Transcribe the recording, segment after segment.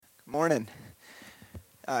Morning.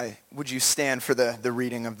 Would you stand for the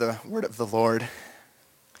reading of the word of the Lord?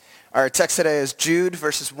 Our text today is Jude,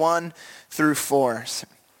 verses 1 through 4.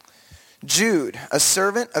 Jude, a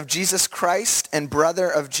servant of Jesus Christ and brother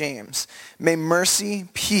of James, may mercy,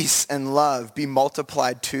 peace, and love be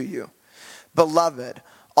multiplied to you. Beloved,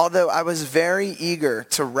 although I was very eager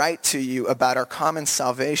to write to you about our common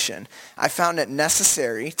salvation, I found it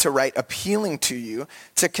necessary to write appealing to you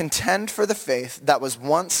to contend for the faith that was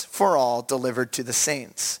once for all delivered to the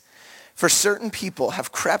saints. For certain people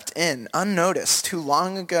have crept in unnoticed who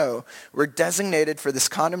long ago were designated for this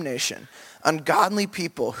condemnation, ungodly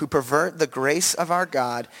people who pervert the grace of our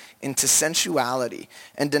God into sensuality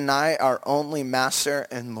and deny our only Master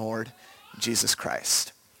and Lord, Jesus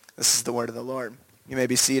Christ. This is the word of the Lord. You may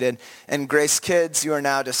be seated. And Grace kids, you are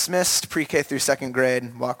now dismissed, pre-K through second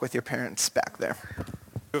grade. Walk with your parents back there.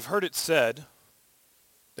 You have heard it said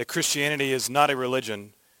that Christianity is not a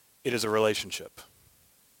religion, it is a relationship.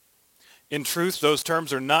 In truth, those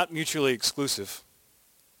terms are not mutually exclusive.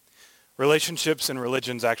 Relationships and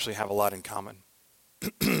religions actually have a lot in common.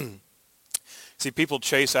 See, people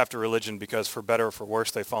chase after religion because for better or for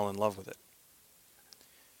worse, they fall in love with it.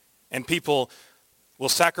 And people will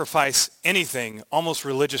sacrifice anything almost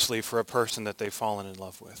religiously for a person that they've fallen in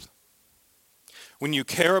love with. When you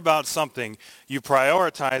care about something, you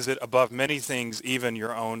prioritize it above many things, even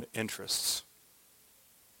your own interests.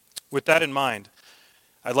 With that in mind,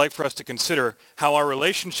 I'd like for us to consider how our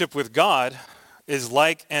relationship with God is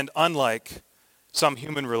like and unlike some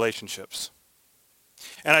human relationships.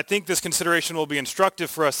 And I think this consideration will be instructive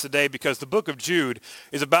for us today because the book of Jude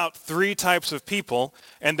is about three types of people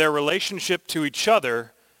and their relationship to each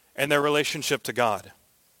other and their relationship to God.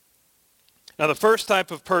 Now, the first type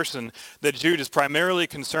of person that Jude is primarily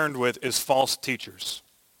concerned with is false teachers.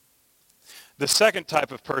 The second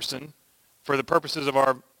type of person, for the purposes of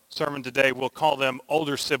our sermon today, we'll call them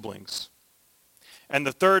older siblings. And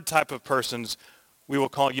the third type of persons we will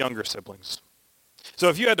call younger siblings. So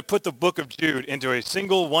if you had to put the book of Jude into a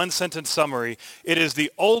single one-sentence summary, it is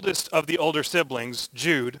the oldest of the older siblings,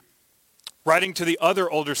 Jude, writing to the other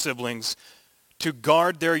older siblings to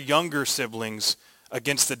guard their younger siblings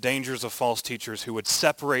against the dangers of false teachers who would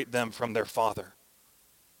separate them from their father.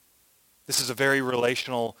 This is a very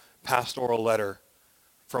relational pastoral letter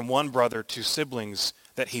from one brother to siblings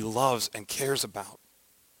that he loves and cares about.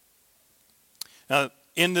 Now,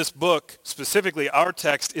 in this book, specifically, our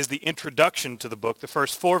text is the introduction to the book, the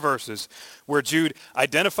first 4 verses, where Jude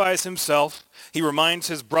identifies himself. He reminds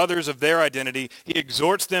his brothers of their identity. He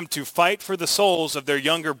exhorts them to fight for the souls of their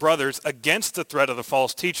younger brothers against the threat of the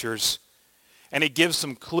false teachers. And he gives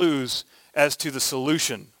some clues as to the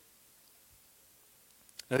solution.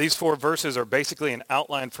 Now, these 4 verses are basically an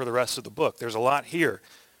outline for the rest of the book. There's a lot here.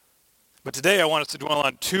 But today I want us to dwell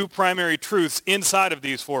on 2 primary truths inside of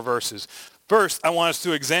these 4 verses. First, I want us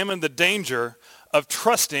to examine the danger of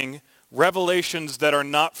trusting revelations that are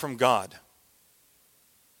not from God.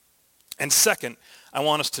 And second, I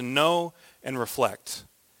want us to know and reflect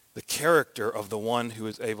the character of the one who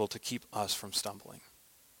is able to keep us from stumbling.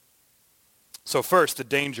 So first, the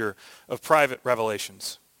danger of private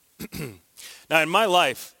revelations. Now, in my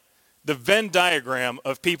life, the Venn diagram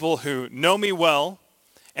of people who know me well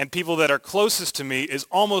and people that are closest to me is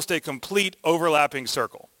almost a complete overlapping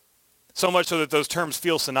circle. So much so that those terms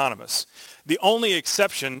feel synonymous. The only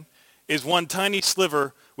exception is one tiny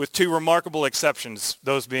sliver with 2 remarkable exceptions,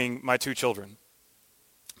 those being my 2 children.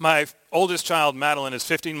 My oldest child, Madeline, is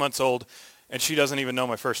 15 months old, and she doesn't even know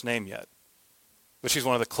my first name yet. But she's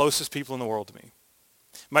one of the closest people in the world to me.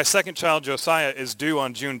 My second child, Josiah, is due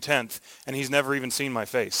on June 10th, and he's never even seen my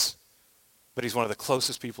face. But he's one of the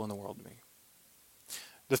closest people in the world to me.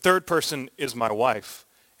 The third person is my wife,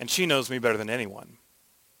 and she knows me better than anyone.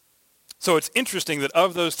 So it's interesting that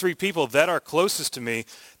of those 3 people that are closest to me,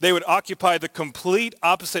 they would occupy the complete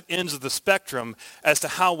opposite ends of the spectrum as to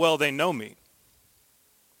how well they know me.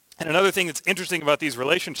 And another thing that's interesting about these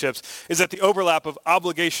relationships is that the overlap of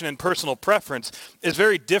obligation and personal preference is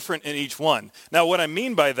very different in each one. Now, what I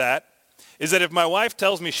mean by that is that if my wife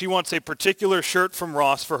tells me she wants a particular shirt from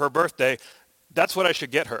Ross for her birthday, that's what I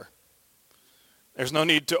should get her. There's no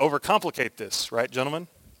need to overcomplicate this, right, gentlemen?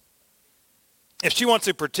 If she wants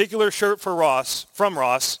a particular shirt from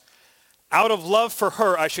Ross, out of love for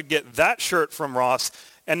her, I should get that shirt from Ross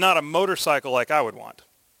and not a motorcycle like I would want.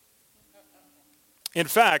 In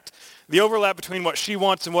fact, the overlap between what she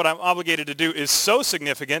wants and what I'm obligated to do is so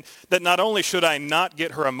significant that not only should I not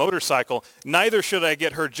get her a motorcycle, neither should I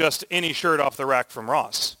get her just any shirt off the rack from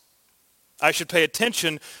Ross. I should pay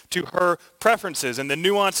attention to her preferences and the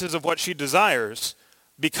nuances of what she desires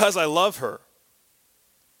because I love her.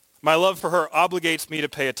 My love for her obligates me to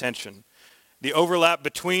pay attention. The overlap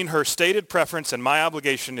between her stated preference and my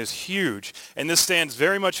obligation is huge, and this stands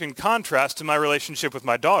very much in contrast to my relationship with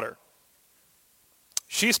my daughter.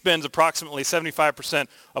 She spends approximately 75%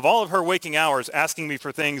 of all of her waking hours asking me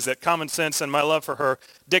for things that common sense and my love for her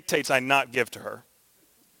dictates I not give to her.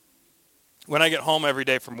 When I get home every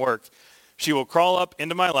day from work, she will crawl up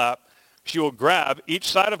into my lap, she will grab each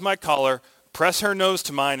side of my collar, press her nose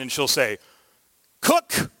to mine, and she'll say,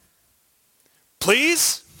 "Cook,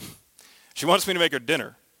 please?" She wants me to make her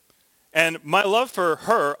dinner. And my love for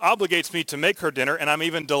her obligates me to make her dinner, and I'm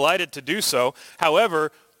even delighted to do so.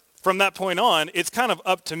 However, from that point on, it's kind of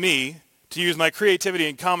up to me to use my creativity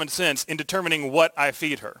and common sense in determining what I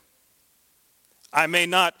feed her. I may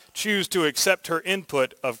not choose to accept her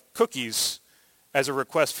input of cookies as a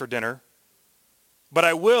request for dinner, but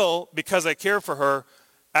I will, because I care for her,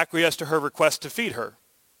 acquiesce to her request to feed her,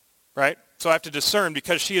 right? So I have to discern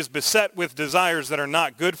because she is beset with desires that are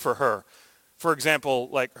not good for her. For example,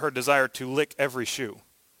 like her desire to lick every shoe.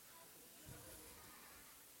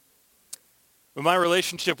 But my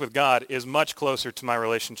relationship with God is much closer to my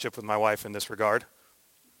relationship with my wife in this regard.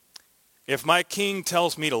 If my king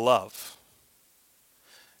tells me to love,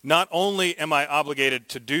 not only am I obligated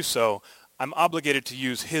to do so, I'm obligated to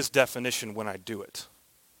use his definition when I do it.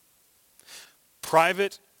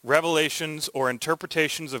 Private revelations or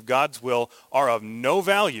interpretations of God's will are of no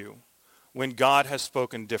value when God has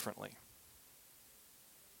spoken differently.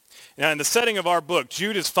 Now, in the setting of our book,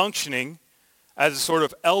 Jude is functioning as a sort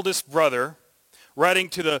of eldest brother, writing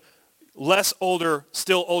to the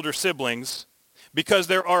still older siblings, because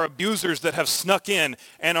there are abusers that have snuck in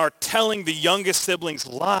and are telling the youngest siblings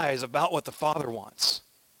lies about what the father wants.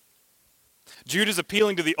 Jude is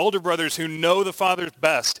appealing to the older brothers who know the father's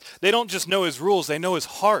best. They don't just know his rules, they know his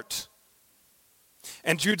heart.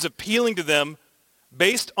 And Jude's appealing to them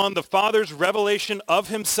based on the father's revelation of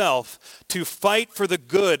himself to fight for the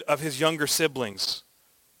good of his younger siblings.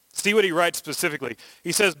 See what he writes specifically.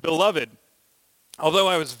 He says, "Beloved, although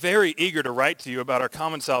I was very eager to write to you about our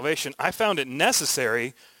common salvation, I found it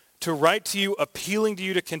necessary to write to you appealing to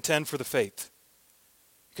you to contend for the faith.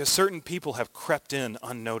 Because certain people have crept in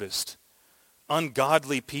unnoticed,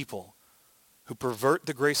 ungodly people who pervert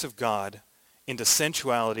the grace of God into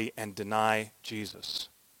sensuality and deny Jesus."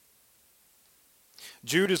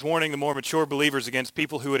 Jude is warning the more mature believers against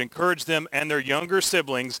people who would encourage them and their younger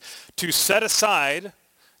siblings to set aside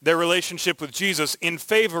their relationship with Jesus in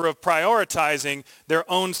favor of prioritizing their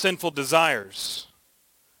own sinful desires.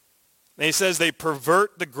 And he says they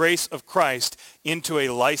pervert the grace of Christ into a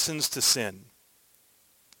license to sin.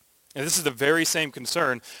 And this is the very same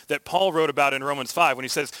concern that Paul wrote about in Romans 5 when he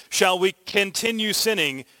says, "Shall we continue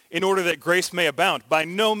sinning in order that grace may abound?" By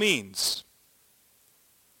no means.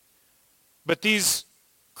 But these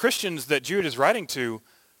Christians that Jude is writing to,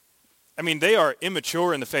 they are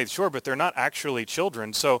immature in the faith, sure, but they're not actually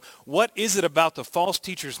children. So what is it about the false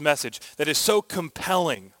teacher's message that is so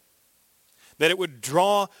compelling that it would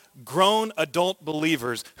draw grown adult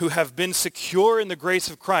believers who have been secure in the grace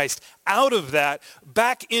of Christ out of that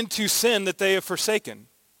back into sin that they have forsaken?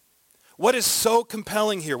 What is so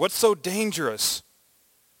compelling here? What's so dangerous?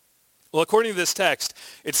 Well, according to this text,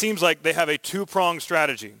 it seems like they have a two-pronged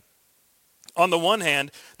strategy. On the one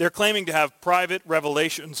hand, they're claiming to have private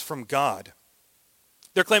revelations from God.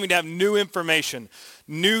 They're claiming to have new information,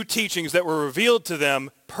 new teachings that were revealed to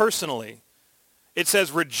them personally. It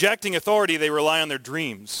says, rejecting authority, they rely on their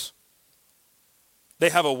dreams. They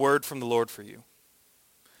have a word from the Lord for you.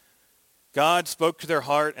 God spoke to their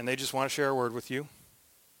heart, and they just want to share a word with you.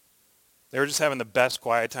 They were just having the best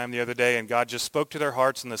quiet time the other day, and God just spoke to their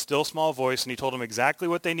hearts in the still small voice, and he told them exactly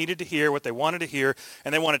what they needed to hear, what they wanted to hear,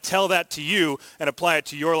 and they want to tell that to you and apply it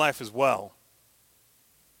to your life as well.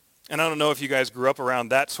 And I don't know if you guys grew up around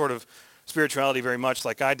that sort of spirituality very much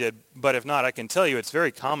like I did, but if not, I can tell you it's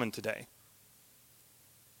very common today.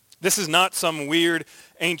 This is not some weird,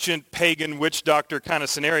 ancient, pagan witch doctor kind of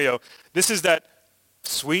scenario. This is that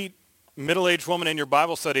sweet, middle-aged woman in your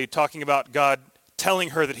Bible study talking about God telling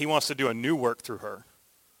her that he wants to do a new work through her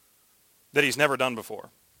that he's never done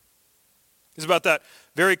before. It's about that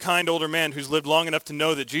very kind older man who's lived long enough to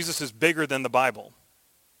know that Jesus is bigger than the Bible.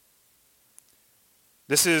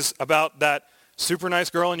 This is about that super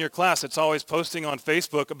nice girl in your class that's always posting on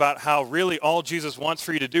Facebook about how really all Jesus wants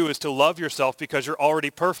for you to do is to love yourself because you're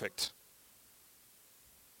already perfect.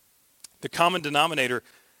 The common denominator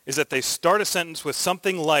is that they start a sentence with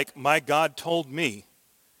something like, "My God told me,"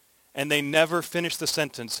 and they never finish the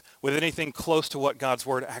sentence with anything close to what God's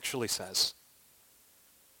word actually says.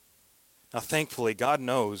 Now, thankfully, God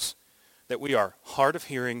knows that we are hard of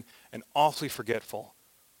hearing and awfully forgetful.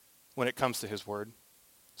 when it comes to his word.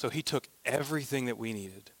 So he took everything that we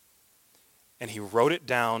needed and he wrote it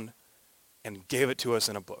down and gave it to us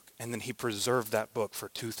in a book. And then he preserved that book for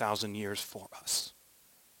 2,000 years for us.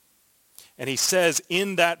 And he says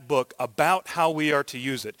in that book about how we are to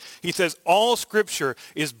use it. He says all Scripture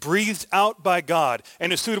is breathed out by God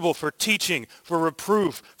and is suitable for teaching, for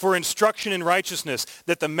reproof, for instruction in righteousness,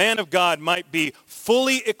 that the man of God might be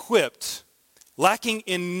fully equipped, lacking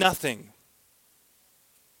in nothing.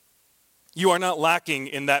 You are not lacking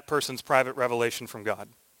in that person's private revelation from God.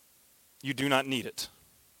 You do not need it.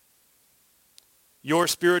 Your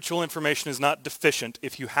spiritual information is not deficient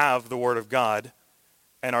if you have the Word of God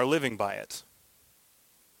and are living by it.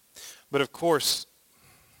 But of course,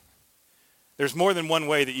 there's more than one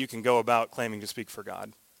way that you can go about claiming to speak for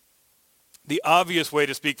God. The obvious way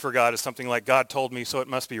to speak for God is something like, God told me, so it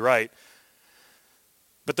must be right.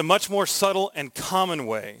 But the much more subtle and common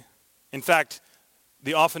way, in fact,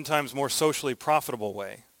 the oftentimes more socially profitable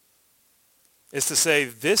way, is to say,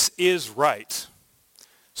 this is right,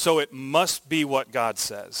 so it must be what God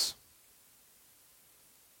says.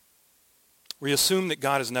 We assume that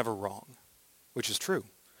God is never wrong, which is true.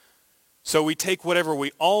 So we take whatever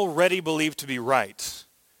we already believe to be right,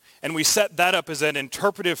 and we set that up as an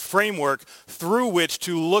interpretive framework through which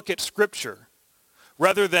to look at Scripture,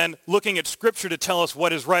 rather than looking at Scripture to tell us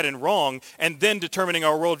what is right and wrong, and then determining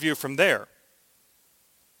our worldview from there.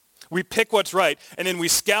 We pick what's right, and then we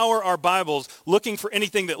scour our Bibles looking for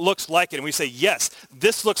anything that looks like it. And we say, yes,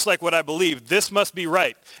 this looks like what I believe. This must be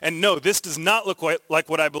right. And no, this does not look like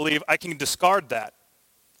what I believe. I can discard that.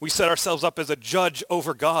 We set ourselves up as a judge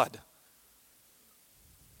over God.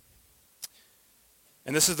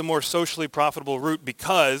 And this is the more socially profitable route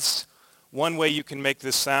because one way you can make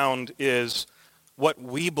this sound is what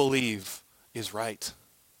we believe is right.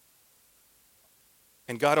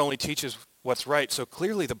 And God only teaches what's right. So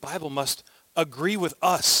clearly the Bible must agree with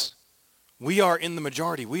us. We are in the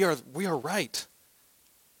majority. We are right.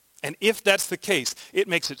 And if that's the case, it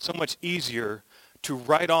makes it so much easier to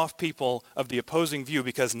write off people of the opposing view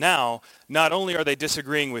because now not only are they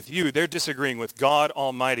disagreeing with you, they're disagreeing with God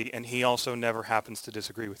Almighty, and he also never happens to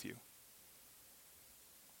disagree with you.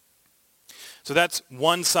 So that's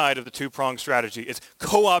one side of the two-pronged strategy. It's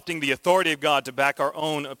co-opting the authority of God to back our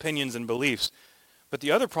own opinions and beliefs. But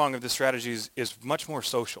the other prong of this strategy is much more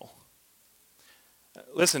social.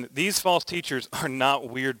 Listen, these false teachers are not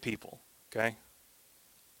weird people, okay?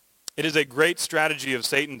 It is a great strategy of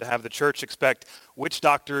Satan to have the church expect witch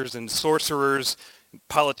doctors and sorcerers,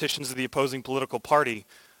 politicians of the opposing political party,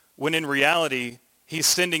 when in reality, he's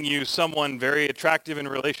sending you someone very attractive and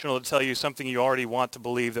relational to tell you something you already want to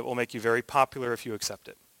believe that will make you very popular if you accept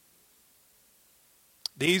it.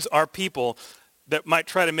 These are people that might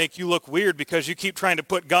try to make you look weird because you keep trying to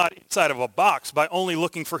put God inside of a box by only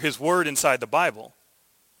looking for his word inside the Bible.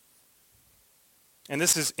 And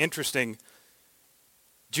this is interesting.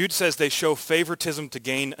 Jude says they show favoritism to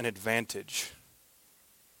gain an advantage.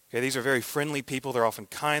 Okay, these are very friendly people. They're often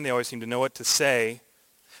kind. They always seem to know what to say.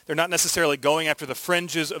 They're not necessarily going after the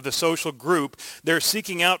fringes of the social group. They're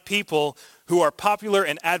seeking out people who are popular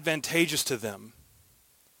and advantageous to them.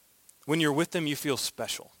 When you're with them, you feel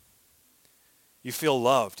special. You feel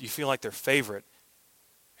loved. You feel like they're favorite.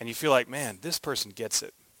 And you feel like, man, this person gets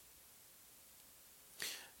it.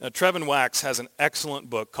 Now, Trevin Wax has an excellent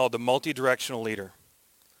book called The Multidirectional Leader,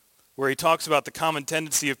 where he talks about the common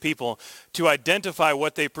tendency of people to identify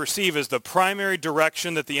what they perceive as the primary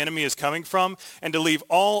direction that the enemy is coming from and to leave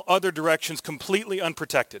all other directions completely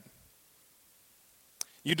unprotected.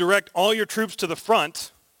 You direct all your troops to the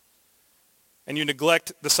front and you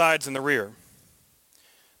neglect the sides and the rear.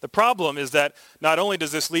 The problem is that not only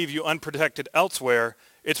does this leave you unprotected elsewhere,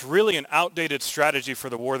 it's really an outdated strategy for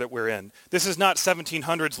the war that we're in. This is not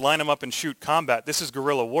 1700s line them up and shoot combat. This is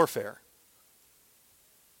guerrilla warfare.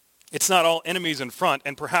 It's not all enemies in front,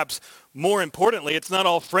 and perhaps more importantly, it's not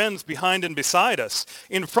all friends behind and beside us.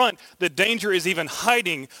 In front, the danger is even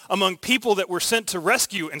hiding among people that we're sent to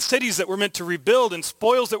rescue and cities that we're meant to rebuild and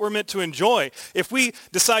spoils that we're meant to enjoy. If we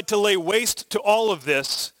decide to lay waste to all of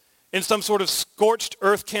this in some sort of scorched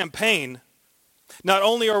earth campaign, not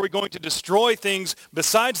only are we going to destroy things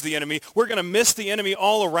besides the enemy, we're going to miss the enemy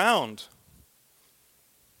all around.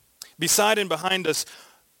 Beside and behind us,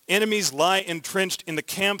 enemies lie entrenched in the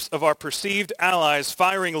camps of our perceived allies,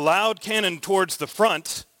 firing loud cannon towards the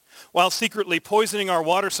front while secretly poisoning our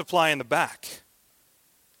water supply in the back.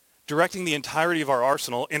 Directing the entirety of our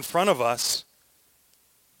arsenal in front of us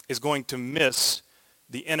is going to miss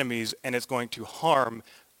the enemies, and it's going to harm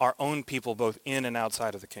our own people both in and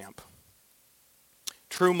outside of the camp.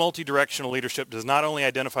 True multi-directional leadership does not only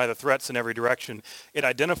identify the threats in every direction, it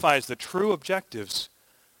identifies the true objectives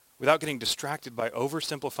without getting distracted by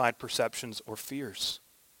oversimplified perceptions or fears.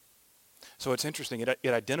 So it's interesting. It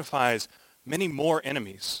identifies many more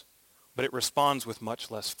enemies, but it responds with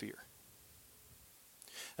much less fear.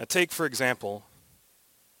 Now take, for example,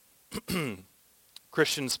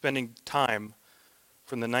 Christians spending time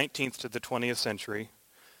from the 19th to the 20th century,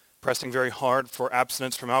 pressing very hard for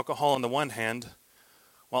abstinence from alcohol on the one hand,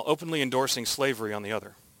 while openly endorsing slavery on the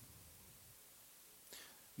other.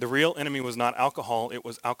 The real enemy was not alcohol, it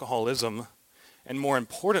was alcoholism. And more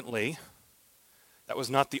importantly, that was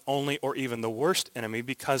not the only or even the worst enemy,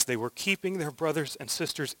 because they were keeping their brothers and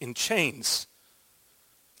sisters in chains.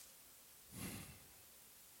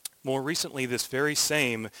 More recently, this very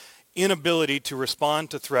same inability to respond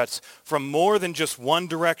to threats from more than just one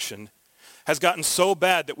direction has gotten so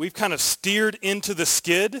bad that we've kind of steered into the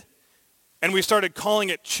skid, and we started calling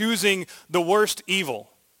it choosing the worst evil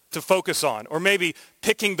to focus on, or maybe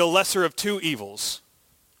picking the lesser of two evils.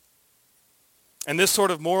 And this sort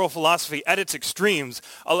of moral philosophy at its extremes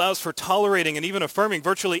allows for tolerating and even affirming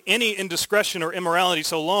virtually any indiscretion or immorality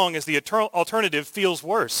so long as the alternative feels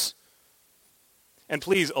worse. And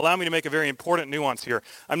please allow me to make a very important nuance here.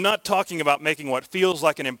 I'm not talking about making what feels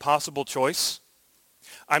like an impossible choice.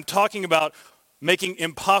 I'm talking about making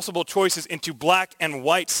impossible choices into black and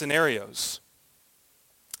white scenarios.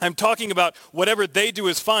 I'm talking about whatever they do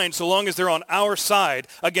is fine so long as they're on our side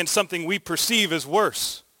against something we perceive as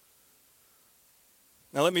worse.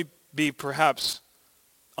 Now let me be perhaps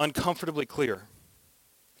uncomfortably clear.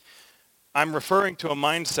 I'm referring to a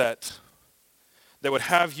mindset that would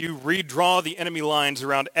have you redraw the enemy lines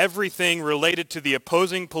around everything related to the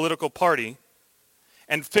opposing political party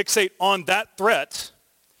and fixate on that threat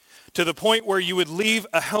to the point where you would leave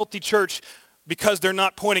a healthy church because they're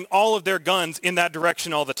not pointing all of their guns in that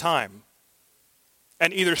direction all the time,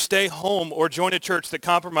 and either stay home or join a church that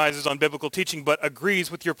compromises on biblical teaching but agrees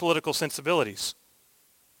with your political sensibilities.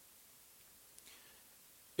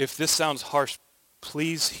 If this sounds harsh,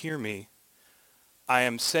 please hear me. I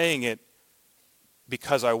am saying it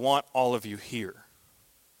because I want all of you here.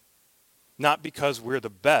 Not because we're the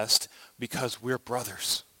best, because we're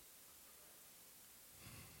brothers.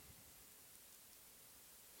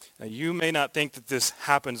 Now, you may not think that this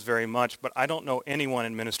happens very much, but I don't know anyone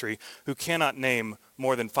in ministry who cannot name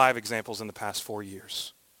more than 5 examples in the past 4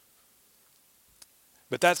 years.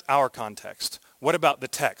 But that's our context. What about the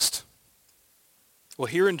text? Well,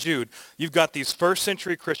 here in Jude, you've got these first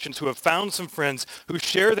century Christians who have found some friends who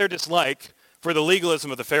share their dislike for the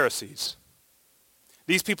legalism of the Pharisees.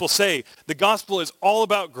 These people say the gospel is all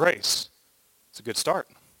about grace. It's a good start.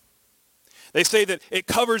 They say that it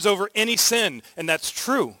covers over any sin, and that's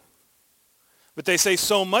true. But they say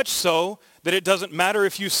so much so that it doesn't matter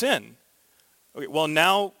if you sin. Okay, well,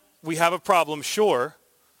 now we have a problem, sure.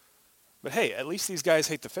 But hey, at least these guys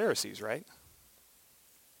hate the Pharisees, right?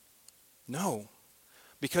 No,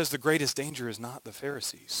 because the greatest danger is not the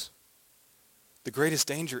Pharisees. The greatest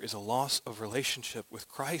danger is a loss of relationship with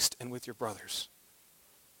Christ and with your brothers.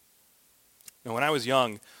 Now, when I was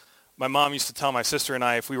young, my mom used to tell my sister and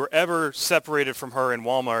I, if we were ever separated from her in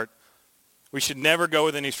Walmart, we should never go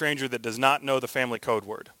with any stranger that does not know the family code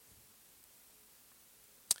word.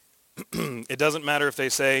 It doesn't matter if they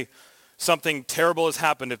say something terrible has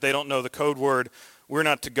happened. If they don't know the code word, we're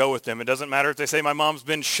not to go with them. It doesn't matter if they say my mom's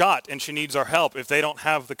been shot and she needs our help. If they don't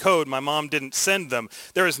have the code, my mom didn't send them.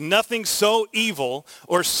 There is nothing so evil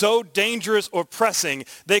or so dangerous or pressing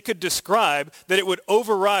they could describe that it would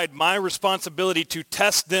override my responsibility to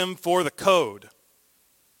test them for the code.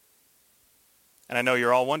 And I know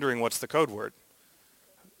you're all wondering, what's the code word?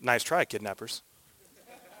 Nice try, kidnappers.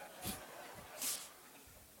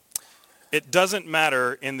 It doesn't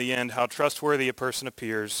matter in the end how trustworthy a person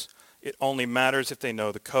appears. It only matters if they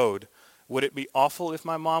know the code. Would it be awful if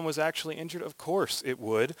my mom was actually injured? Of course it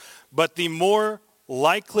would. But the more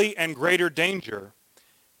likely and greater danger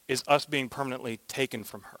is us being permanently taken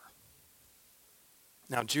from her.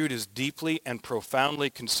 Now, Jude is deeply and profoundly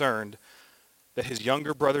concerned that his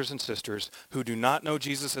younger brothers and sisters who do not know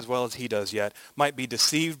Jesus as well as he does yet might be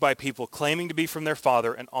deceived by people claiming to be from their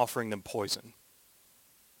father and offering them poison.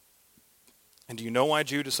 And do you know why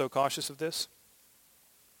Jude is so cautious of this?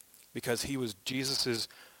 Because he was Jesus'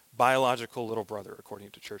 biological little brother,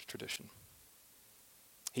 according to church tradition.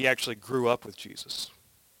 He actually grew up with Jesus,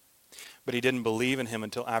 but he didn't believe in him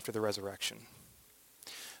until after the resurrection.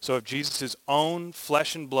 So if Jesus' own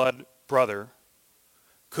flesh and blood brother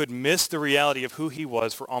could miss the reality of who he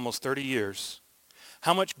was for almost 30 years,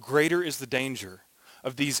 how much greater is the danger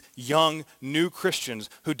of these young, new Christians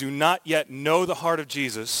who do not yet know the heart of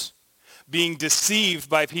Jesus, being deceived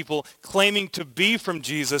by people claiming to be from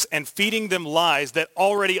Jesus and feeding them lies that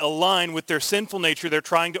already align with their sinful nature they're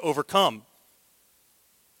trying to overcome.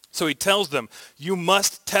 So he tells them, you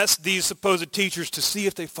must test these supposed teachers to see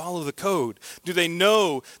if they follow the code. Do they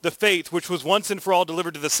know the faith which was once and for all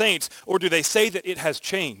delivered to the saints, or do they say that it has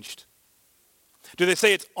changed? Do they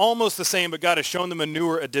say it's almost the same, but God has shown them a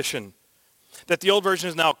newer edition? That the old version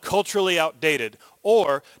is now culturally outdated?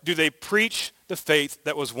 Or do they preach the faith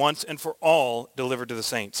that was once and for all delivered to the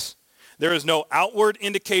saints? There is no outward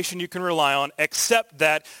indication you can rely on except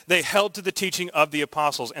that they held to the teaching of the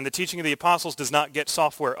apostles. And the teaching of the apostles does not get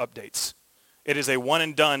software updates. It is a one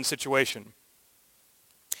and done situation.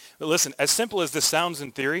 But listen, as simple as this sounds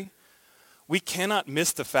in theory, we cannot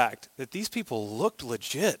miss the fact that these people looked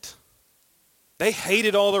legit. They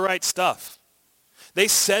hated all the right stuff. They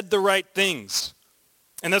said the right things.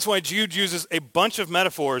 And that's why Jude uses a bunch of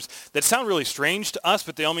metaphors that sound really strange to us,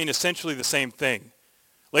 but they all mean essentially the same thing.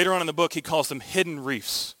 Later on in the book, he calls them hidden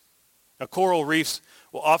reefs. Now, coral reefs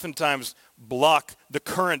will oftentimes block the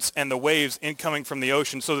currents and the waves incoming from the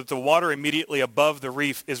ocean so that the water immediately above the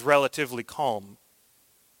reef is relatively calm.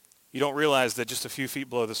 You don't realize that just a few feet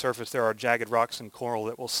below the surface there are jagged rocks and coral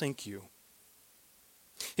that will sink you.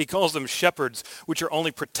 He calls them shepherds, which are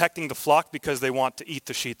only protecting the flock because they want to eat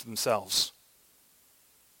the sheep themselves.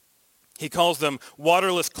 He calls them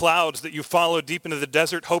waterless clouds that you follow deep into the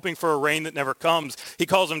desert hoping for a rain that never comes. He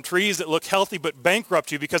calls them trees that look healthy but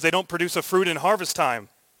bankrupt you because they don't produce a fruit in harvest time.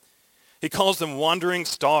 He calls them wandering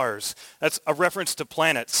stars. That's a reference to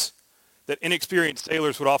planets that inexperienced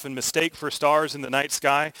sailors would often mistake for stars in the night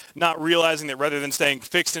sky, not realizing that rather than staying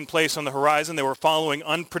fixed in place on the horizon, they were following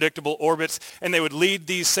unpredictable orbits, and they would lead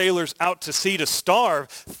these sailors out to sea to starve,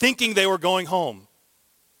 thinking they were going home.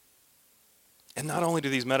 And not only do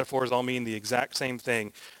these metaphors all mean the exact same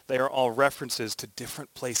thing, they are all references to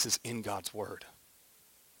different places in God's Word.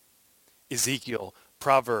 Ezekiel,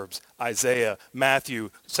 Proverbs, Isaiah, Matthew,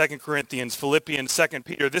 2 Corinthians, Philippians, 2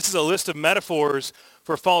 Peter. This is a list of metaphors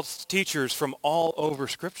for false teachers from all over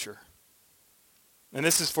Scripture. And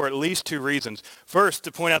this is for at least two reasons. First,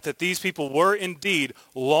 to point out that these people were indeed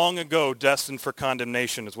long ago destined for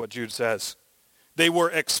condemnation, is what Jude says. They were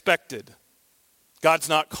expected. God's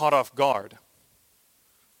not caught off guard.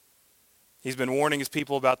 He's been warning his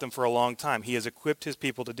people about them for a long time. He has equipped his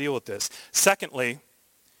people to deal with this. Secondly,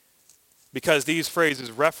 because these phrases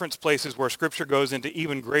reference places where Scripture goes into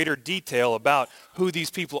even greater detail about who these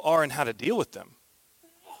people are and how to deal with them.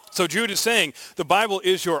 So Jude is saying the Bible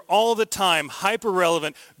is your all-the-time,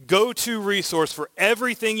 hyper-relevant, go-to resource for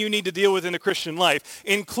everything you need to deal with in the Christian life,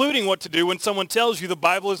 including what to do when someone tells you the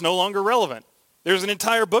Bible is no longer relevant. There's an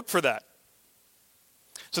entire book for that.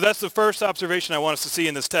 So that's the first observation I want us to see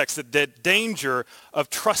in this text, the danger of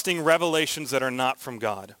trusting revelations that are not from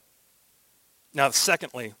God. Now,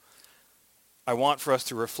 secondly, I want for us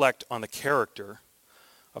to reflect on the character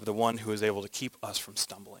of the one who is able to keep us from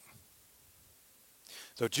stumbling.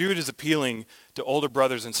 So Jude is appealing to older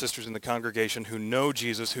brothers and sisters in the congregation who know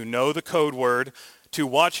Jesus, who know the code word, to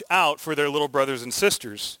watch out for their little brothers and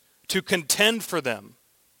sisters, to contend for them,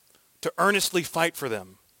 to earnestly fight for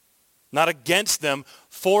them. Not against them,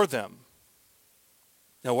 for them.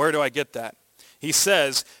 Now, where do I get that? He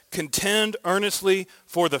says, contend earnestly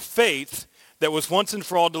for the faith that was once and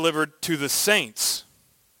for all delivered to the saints.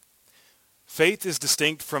 Faith is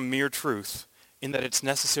distinct from mere truth in that it's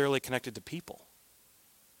necessarily connected to people.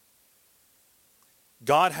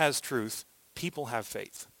 God has truth, people have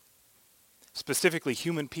faith. Specifically,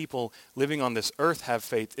 human people living on this earth have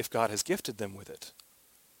faith if God has gifted them with it.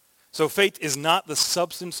 So faith is not the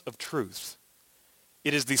substance of truth.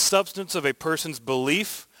 It is the substance of a person's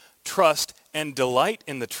belief, trust, and delight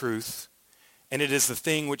in the truth, and it is the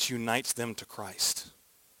thing which unites them to Christ.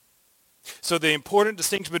 So the important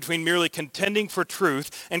distinction between merely contending for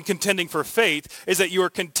truth and contending for faith is that you are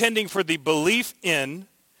contending for the belief in,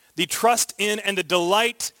 the trust in, and the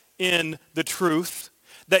delight in the truth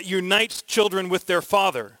that unites children with their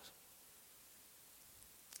Father.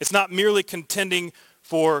 It's not merely contending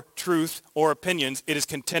for truth or opinions, it is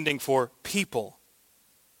contending for people.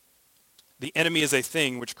 The enemy is a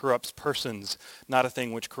thing which corrupts persons, not a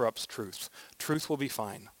thing which corrupts truth. Truth will be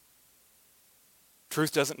fine.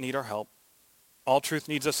 Truth doesn't need our help. All truth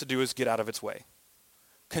needs us to do is get out of its way.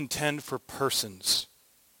 Contend for persons.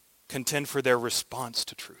 Contend for their response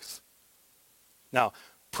to truth. Now,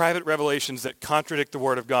 private revelations that contradict the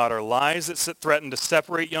Word of God are lies that threaten to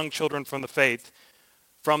separate young children from the faith,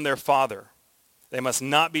 from their Father. They must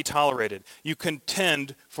not be tolerated. You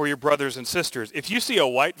contend for your brothers and sisters. If you see a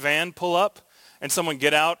white van pull up and someone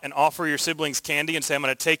get out and offer your siblings candy and say, I'm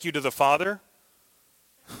going to take you to the Father?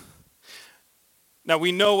 Now,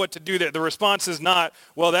 we know what to do there. The response is not,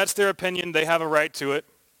 well, that's their opinion. They have a right to it.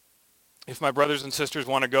 If my brothers and sisters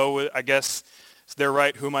want to go, I guess it's their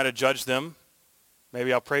right. Who am I to judge them?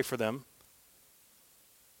 Maybe I'll pray for them.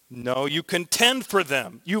 No, you contend for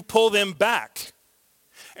them. You pull them back.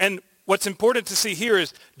 And what's important to see here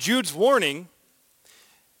is Jude's warning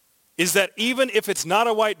is that even if it's not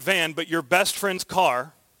a white van, but your best friend's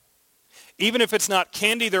car, even if it's not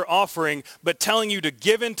candy they're offering, but telling you to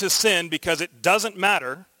give in to sin because it doesn't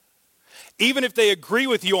matter, even if they agree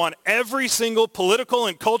with you on every single political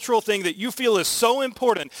and cultural thing that you feel is so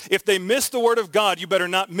important, if they miss the word of God, you better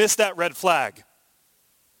not miss that red flag.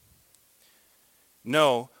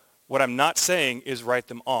 No, what I'm not saying is write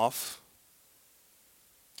them off.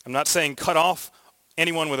 I'm not saying cut off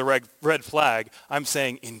anyone with a red flag. I'm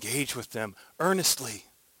saying engage with them earnestly.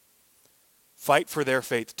 Fight for their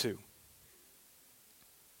faith too.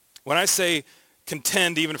 When I say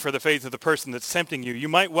contend even for the faith of the person that's tempting you, you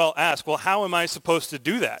might well ask, well, how am I supposed to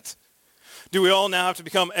do that? Do we all now have to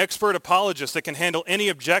become expert apologists that can handle any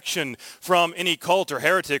objection from any cult or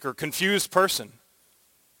heretic or confused person?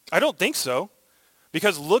 I don't think so.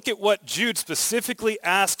 Because look at what Jude specifically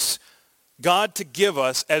asks God to give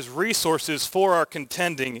us as resources for our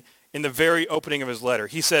contending in the very opening of his letter.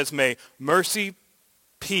 He says, may mercy,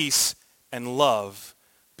 peace, and love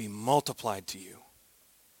be multiplied to you.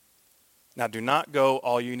 Now, do not go,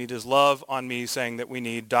 all you need is love on me, saying that we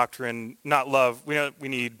need doctrine, not love. We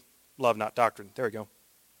need love, not doctrine. There we go.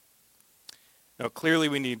 No, clearly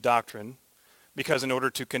we need doctrine, because in order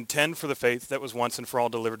to contend for the faith that was once and for all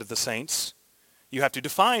delivered to the saints, you have to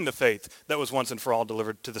define the faith that was once and for all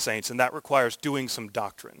delivered to the saints, and that requires doing some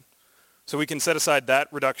doctrine. So we can set aside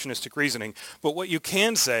that reductionistic reasoning. But what you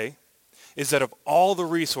can say is that of all the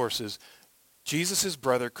resources Jesus'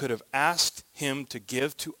 brother could have asked him to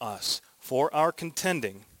give to us for our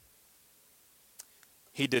contending,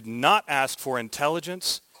 he did not ask for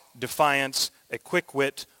intelligence, defiance, a quick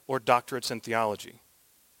wit, or doctorates in theology.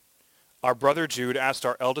 Our brother Jude asked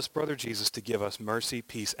our eldest brother Jesus to give us mercy,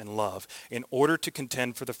 peace, and love in order to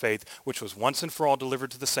contend for the faith which was once and for all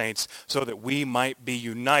delivered to the saints so that we might be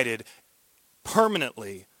united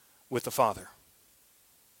permanently with the Father.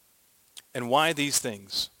 And why these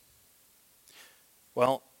things?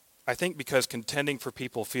 Well, I think because contending for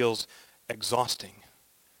people feels exhausting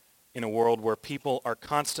in a world where people are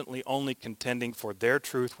constantly only contending for their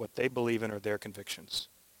truth, what they believe in, or their convictions.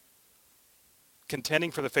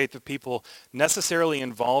 Contending for the faith of people necessarily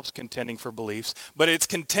involves contending for beliefs, but it's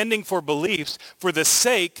contending for beliefs for the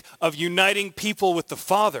sake of uniting people with the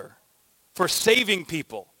Father, for saving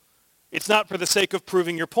people. It's not for the sake of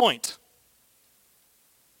proving your point.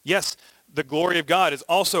 Yes, the glory of God is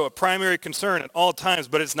also a primary concern at all times,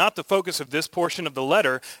 but it's not the focus of this portion of the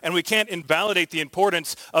letter, and we can't invalidate the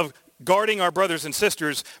importance of guarding our brothers and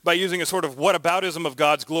sisters by using a sort of whataboutism of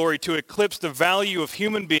God's glory to eclipse the value of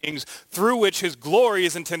human beings through which his glory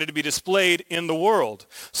is intended to be displayed in the world.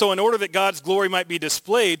 So in order that God's glory might be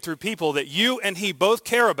displayed through people that you and he both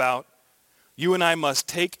care about, you and I must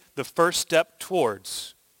take the first step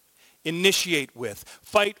towards, initiate with,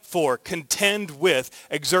 fight for, contend with,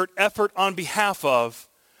 exert effort on behalf of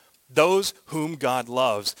those whom God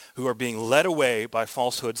loves, who are being led away by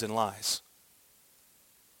falsehoods and lies.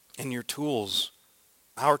 And your tools,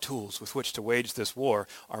 our tools with which to wage this war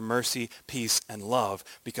are mercy, peace, and love,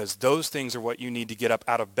 because those things are what you need to get up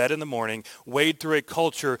out of bed in the morning, wade through a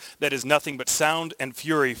culture that is nothing but sound and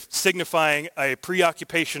fury, signifying a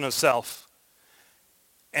preoccupation of self,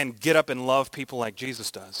 and get up and love people like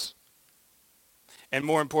Jesus does. And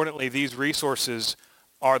more importantly, these resources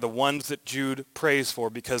are the ones that Jude prays for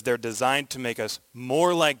because they're designed to make us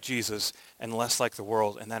more like Jesus and less like the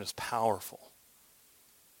world, and that is powerful.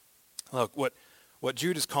 Look, what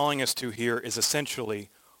Jude is calling us to here is essentially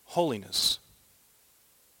holiness.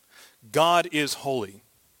 God is holy.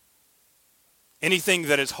 Anything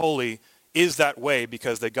that is holy is that way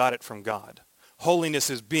because they got it from God. Holiness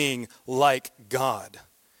is being like God.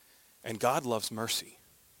 And God loves mercy.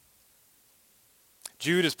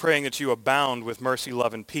 Jude is praying that you abound with mercy,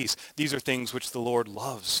 love, and peace. These are things which the Lord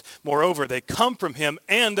loves. Moreover, they come from him,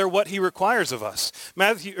 and they're what he requires of us.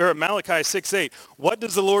 Malachi 6:8, what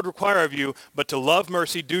does the Lord require of you but to love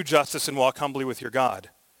mercy, do justice, and walk humbly with your God?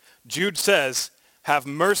 Jude says, have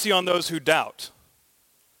mercy on those who doubt.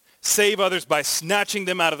 Save others by snatching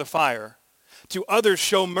them out of the fire. To others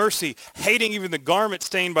show mercy, hating even the garment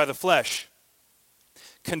stained by the flesh.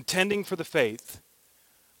 Contending for the faith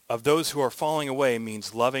of those who are falling away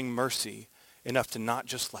means loving mercy enough to not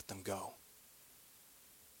just let them go.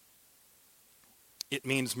 It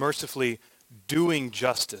means mercifully doing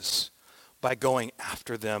justice by going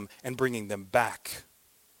after them and bringing them back.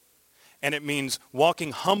 And it means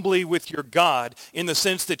walking humbly with your God in the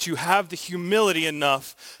sense that you have the humility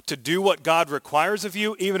enough to do what God requires of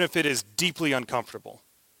you, even if it is deeply uncomfortable.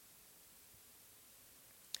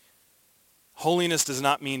 Holiness does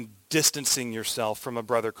not mean distancing yourself from a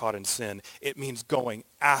brother caught in sin. It means going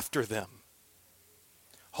after them.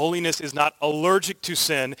 Holiness is not allergic to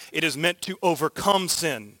sin. It is meant to overcome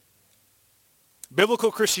sin.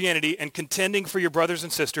 Biblical Christianity and contending for your brothers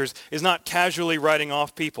and sisters is not casually writing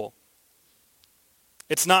off people.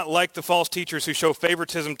 It's not like the false teachers who show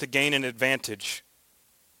favoritism to gain an advantage.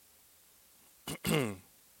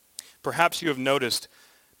 Perhaps you have noticed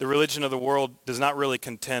the religion of the world does not really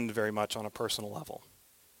contend very much on a personal level.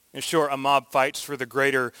 And sure, a mob fights for the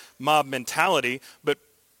greater mob mentality, but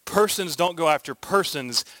persons don't go after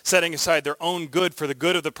persons, setting aside their own good for the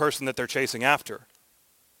good of the person that they're chasing after.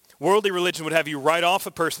 Worldly religion would have you write off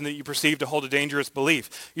a person that you perceive to hold a dangerous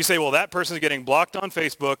belief. You say, well, that person's getting blocked on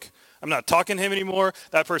Facebook. I'm not talking to him anymore.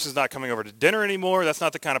 That person's not coming over to dinner anymore. That's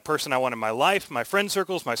not the kind of person I want in my life, my friend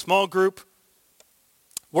circles, my small group.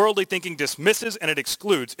 Worldly thinking dismisses and it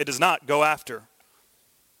excludes. It does not go after.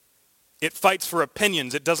 It fights for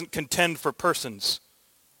opinions. It doesn't contend for persons.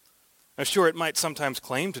 Now, sure, it might sometimes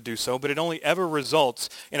claim to do so, but it only ever results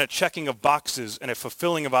in a checking of boxes and a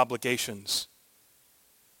fulfilling of obligations.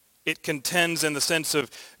 It contends in the sense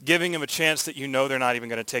of giving them a chance that you know they're not even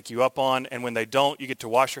going to take you up on, and when they don't, you get to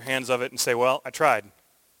wash your hands of it and say, well, I tried.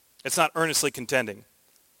 It's not earnestly contending.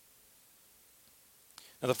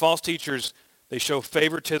 Now, the false teachers, they show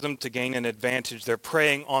favoritism to gain an advantage. They're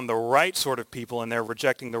preying on the right sort of people, and they're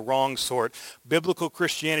rejecting the wrong sort. Biblical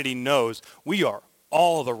Christianity knows we are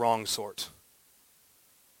all the wrong sort.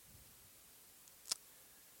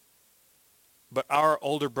 But our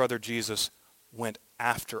older brother Jesus went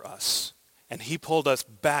after us, and he pulled us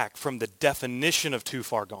back from the definition of too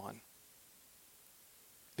far gone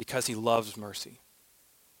because he loves mercy.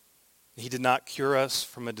 He did not cure us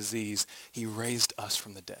from a disease. He raised us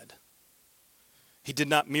from the dead. He did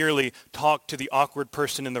not merely talk to the awkward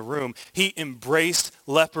person in the room. He embraced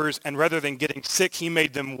lepers, and rather than getting sick, he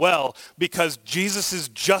made them well because Jesus'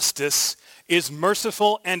 justice is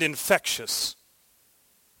merciful and infectious.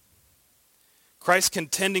 Christ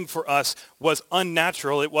contending for us was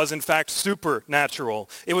unnatural. It was, in fact, supernatural.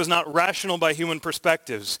 It was not rational by human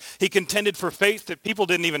perspectives. He contended for faith that people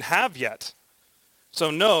didn't even have yet. So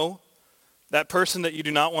no, that person that you do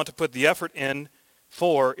not want to put the effort in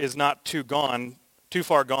for is not too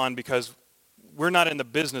far gone, because we're not in the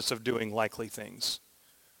business of doing likely things.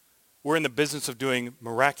 We're in the business of doing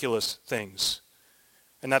miraculous things.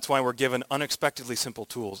 And that's why we're given unexpectedly simple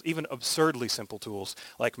tools, even absurdly simple tools,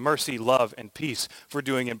 like mercy, love, and peace, for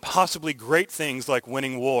doing impossibly great things like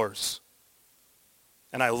winning wars.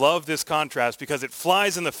 And I love this contrast because it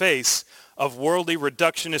flies in the face of worldly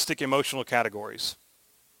reductionistic emotional categories.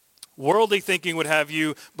 Worldly thinking would have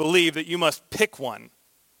you believe that you must pick one.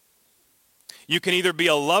 You can either be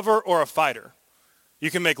a lover or a fighter.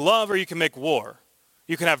 You can make love or you can make war.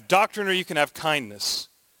 You can have doctrine or you can have kindness.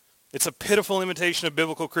 It's a pitiful imitation of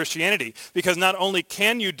biblical Christianity, because not only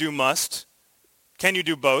can you do both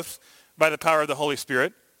by the power of the Holy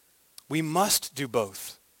Spirit, we must do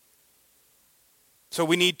both. So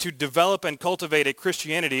we need to develop and cultivate a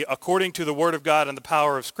Christianity according to the Word of God and the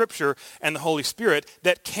power of Scripture and the Holy Spirit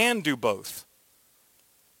that can do both.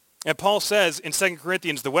 And Paul says in 2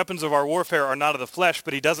 Corinthians, the weapons of our warfare are not of the flesh,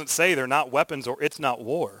 but he doesn't say they're not weapons or it's not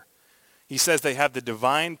war. He says they have the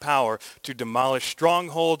divine power to demolish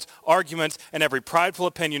strongholds, arguments, and every prideful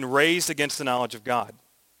opinion raised against the knowledge of God.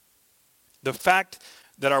 The fact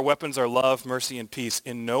that our weapons are love, mercy, and peace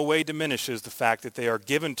in no way diminishes the fact that they are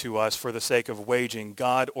given to us for the sake of waging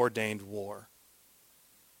God-ordained war.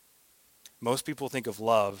 Most people think of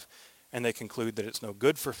love and they conclude that it's no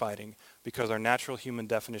good for fighting because our natural human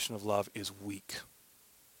definition of love is weak.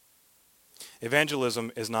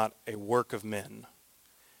 Evangelism is not a work of men.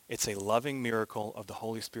 It's a loving miracle of the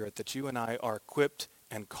Holy Spirit that you and I are equipped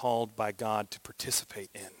and called by God to participate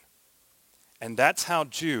in. And that's how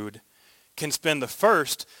Jude can spend the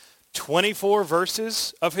first 24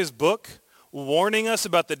 verses of his book warning us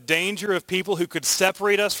about the danger of people who could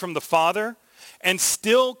separate us from the Father, and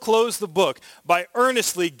still close the book by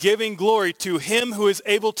earnestly giving glory to him who is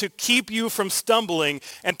able to keep you from stumbling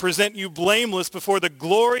and present you blameless before the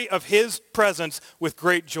glory of his presence with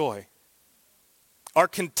great joy. Our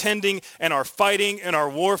contending and our fighting and our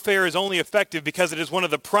warfare is only effective because it is one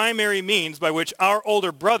of the primary means by which our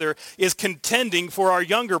older brother is contending for our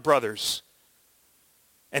younger brothers.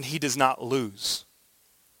 And he does not lose.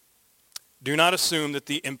 Do not assume that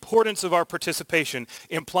the importance of our participation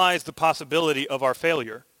implies the possibility of our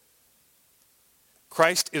failure.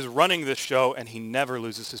 Christ is running this show, and he never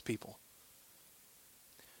loses his people.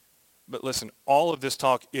 But listen, all of this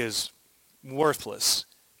talk is worthless.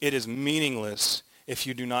 It is meaningless if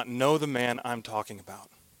you do not know the man I'm talking about.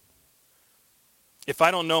 If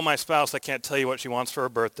I don't know my spouse, I can't tell you what she wants for her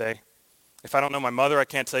birthday. If I don't know my mother, I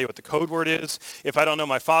can't tell you what the code word is. If I don't know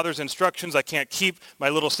my father's instructions, I can't keep my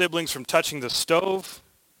little siblings from touching the stove.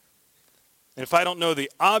 And if I don't know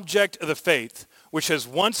the object of the faith, which has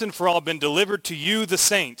once and for all been delivered to you, the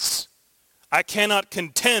saints, I cannot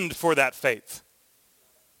contend for that faith.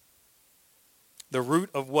 The root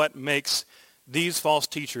of what makes these false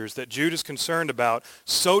teachers that Jude is concerned about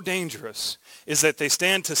so dangerous is that they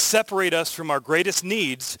stand to separate us from our greatest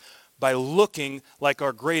needs by looking like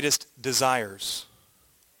our greatest desires.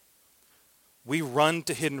 We run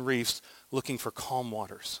to hidden reefs looking for calm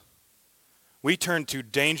waters. We turn to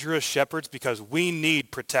dangerous shepherds because we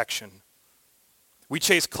need protection. We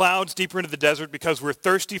chase clouds deeper into the desert because we're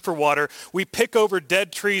thirsty for water. We pick over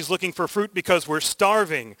dead trees looking for fruit because we're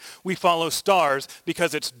starving. We follow stars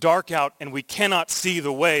because it's dark out and we cannot see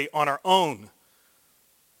the way on our own.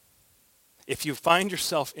 If you find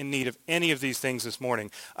yourself in need of any of these things this morning,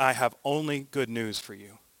 I have only good news for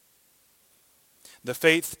you. The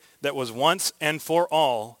faith that was once and for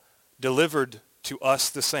all delivered to us,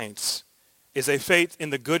 the saints, is a faith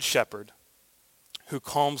in the Good Shepherd who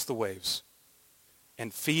calms the waves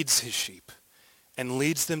and feeds his sheep and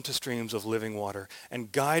leads them to streams of living water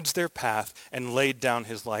and guides their path and laid down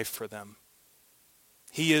his life for them.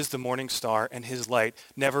 He is the morning star, and his light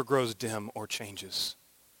never grows dim or changes.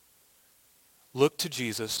 Look to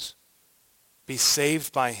Jesus, be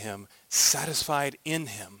saved by him, satisfied in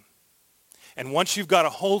him. And once you've got a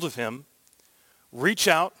hold of him, reach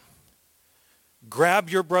out, grab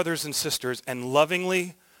your brothers and sisters, and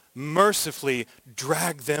lovingly, mercifully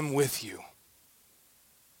drag them with you.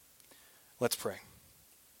 Let's pray.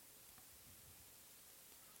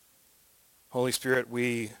 Holy Spirit,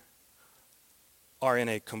 we are in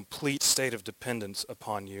a complete state of dependence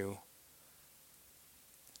upon you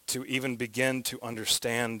to even begin to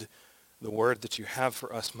understand the word that you have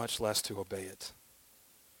for us, much less to obey it.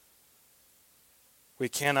 We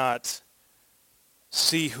cannot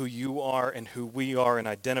see who you are and who we are and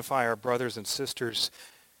identify our brothers and sisters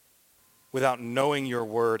without knowing your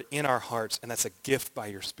word in our hearts, and that's a gift by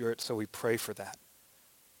your Spirit, so we pray for that.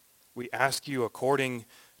 We ask you, according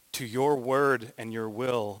to your word and your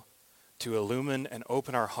will, to illumine and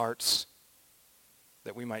open our hearts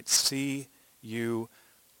that we might see you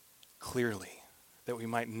clearly, that we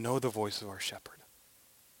might know the voice of our shepherd.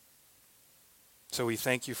 So we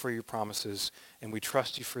thank you for your promises, and we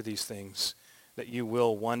trust you for these things, that you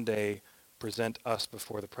will one day present us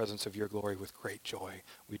before the presence of your glory with great joy.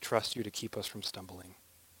 We trust you to keep us from stumbling.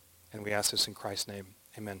 And we ask this in Christ's name.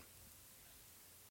 Amen.